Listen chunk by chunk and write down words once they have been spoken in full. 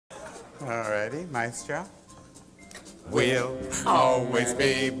Alrighty, Maestro. We'll always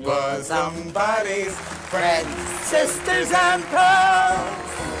be bosom buddies, friends, sisters, and pals.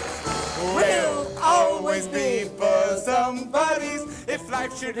 We'll always be bosom buddies. If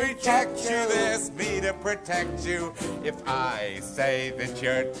life should reject you, there's me to protect you. If I say that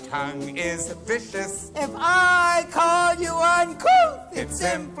your tongue is vicious, if I call you uncouth, it's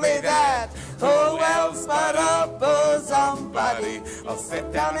simply that. Who else but a bosom buddy? I'll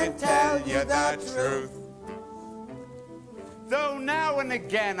sit down and tell you the truth. Though now and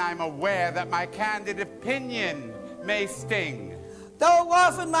again I'm aware that my candid opinion may sting, though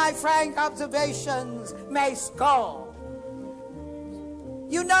often my frank observations may scold.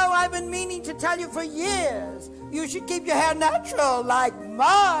 You know, I've been meaning to tell you for years, you should keep your hair natural like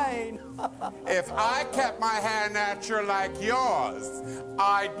mine. If I kept my hair natural like yours,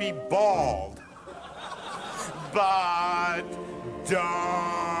 I'd be bald. But, darling,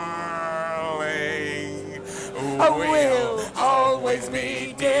 we'll always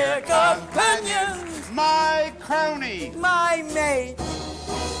be dear companions, my crony, my mate.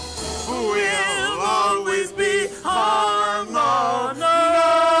 We'll always be harmonizing.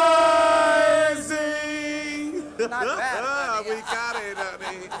 Not bad, honey. We got it,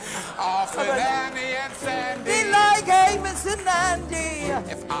 honey. Often Annie and Sandy. Be like Amos and Andy.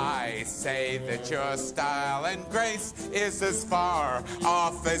 If I say that your style and grace is as far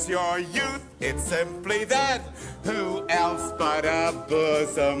off as your youth, it's simply that. Who else but a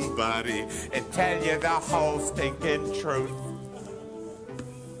bosom buddy and tell you the whole stinking truth?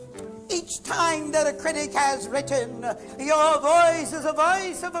 Each time that a critic has written, your voice is the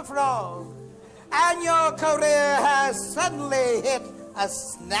voice of a frog, and your career has suddenly hit a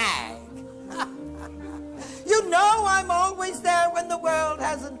snag. You know I'm always there when the world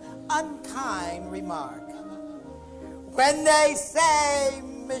has an unkind remark. When they say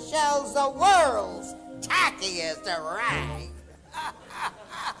Michelle's the world's tackiest rag.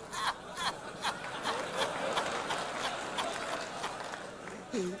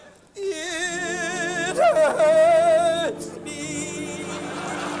 It hurts me.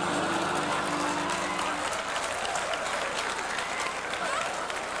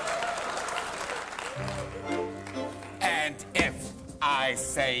 And if I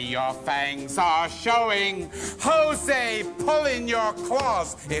say your fangs are showing, Jose, pull in your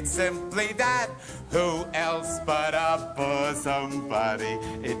claws, it's simply that. Who else but a bosom buddy?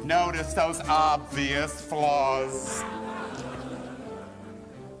 It noticed those obvious flaws.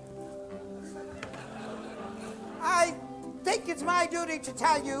 I think it's my duty to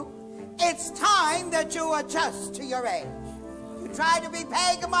tell you, it's time that you adjust to your age. You try to be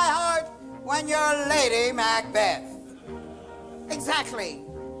peg of my heart when you're Lady Macbeth. Exactly.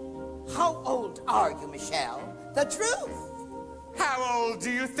 How old are you, Michelle? The truth. How old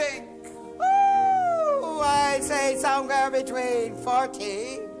do you think? Oh, I'd say somewhere between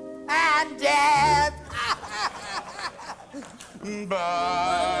 40 and death.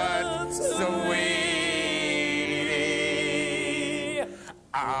 But, sweetie,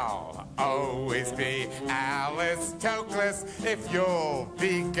 I'll always be Alice Toklas if you'll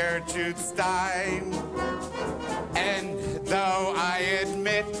be Gertrude Stein. And though I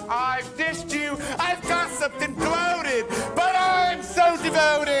admit I've dished you, I've gossiped and gloated, but I'm so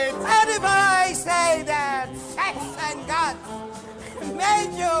devoted. And if I say that sex and guts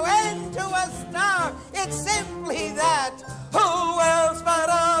made you into a star, it's simply that. Who else but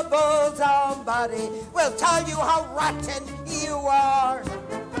a bosom buddy will tell you how rotten you are?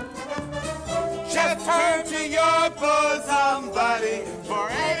 Just turn to your bosom buddy for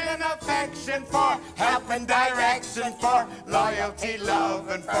aid and affection, for help and direction, for loyalty, love,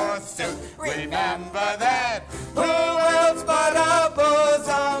 and forsooth. Remember that. Who else but a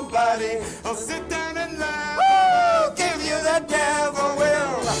bosom buddy will sit down and laugh? Woo! Give you the devil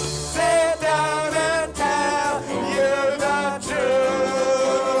will sit down and tell you the truth.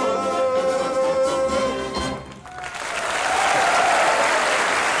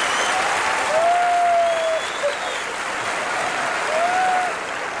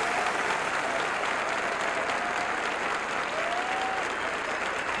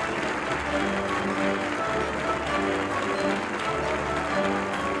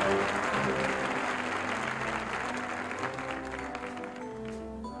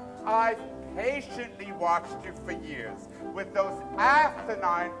 I've patiently watched you for years with those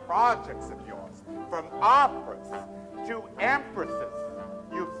asinine projects of yours, from operas to empresses.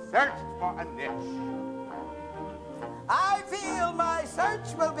 You've searched for a niche. I feel my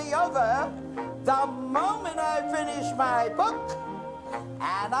search will be over the moment I finish my book,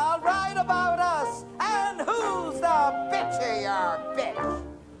 and I'll write about us and who's the bitchier bitch.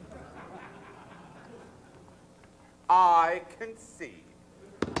 I concede.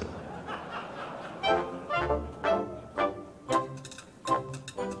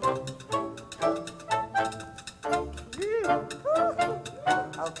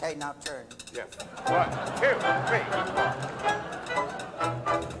 Okay, now turn. Yes. 1, 2, 3.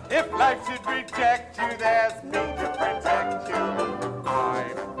 If life should reject you, there's me to protect you.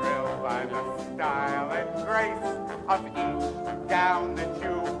 I'm thrilled by the style and grace of each gown that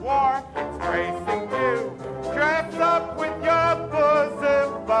you wore. It's gracing you. Dress up with your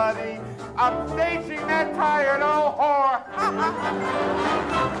bosom buddy. I'm staging that tired old whore.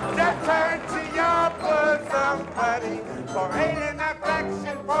 Just turn to your bosom buddy for aid and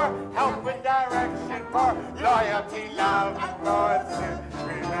affection, for help and direction, for loyalty, love, and fortune.